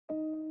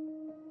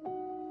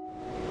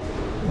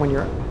When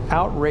you're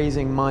out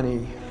raising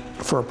money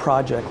for a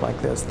project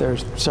like this,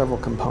 there's several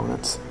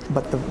components,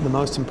 but the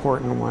most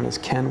important one is,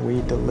 can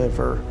we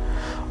deliver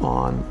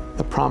on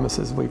the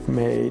promises we've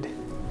made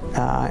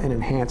in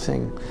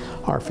enhancing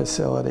our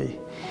facility?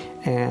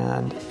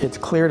 And it's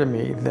clear to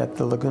me that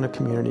the Laguna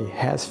community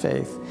has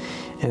faith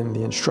in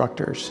the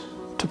instructors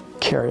to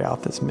carry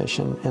out this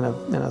mission in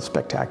a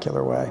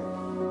spectacular way.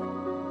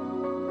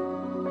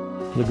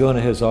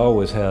 Laguna has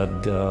always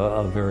had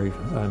a very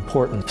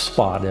important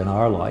spot in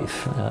our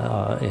life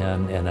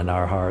and in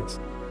our hearts.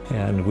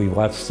 And we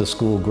watched the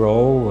school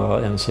grow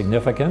in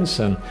significance,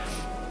 and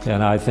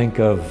I think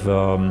of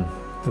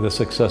the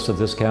success of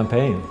this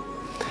campaign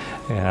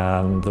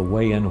and the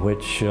way in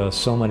which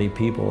so many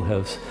people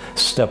have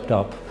stepped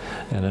up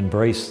and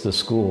embraced the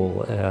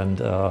school,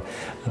 and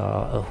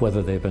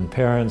whether they've been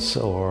parents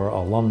or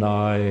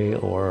alumni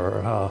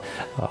or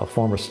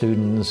former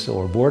students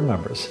or board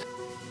members.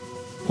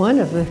 One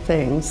of the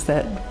things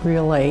that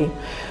really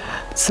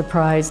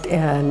surprised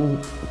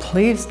and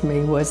pleased me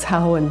was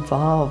how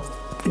involved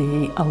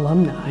the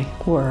alumni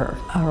were.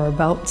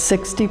 About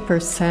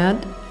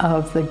 60%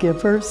 of the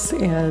givers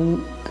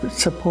and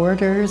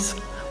supporters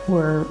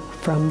were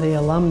from the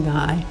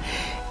alumni.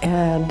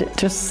 And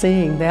just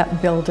seeing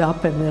that build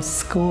up in this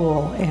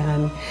school,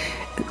 and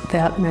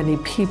that many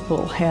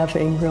people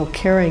having real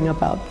caring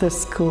about this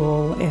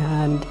school,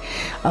 and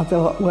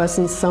although it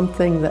wasn't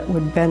something that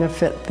would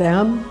benefit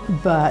them,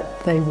 but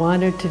they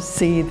wanted to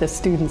see the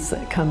students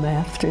that come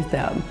after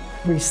them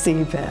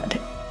receive it.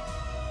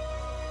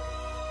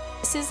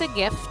 This is a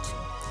gift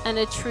and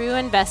a true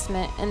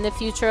investment in the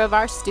future of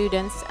our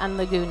students and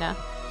Laguna.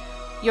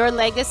 Your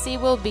legacy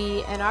will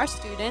be in our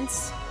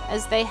students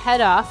as they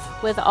head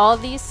off with all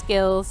these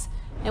skills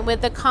and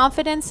with the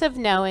confidence of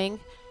knowing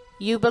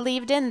you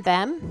believed in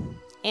them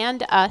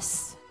and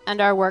us and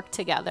our work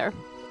together.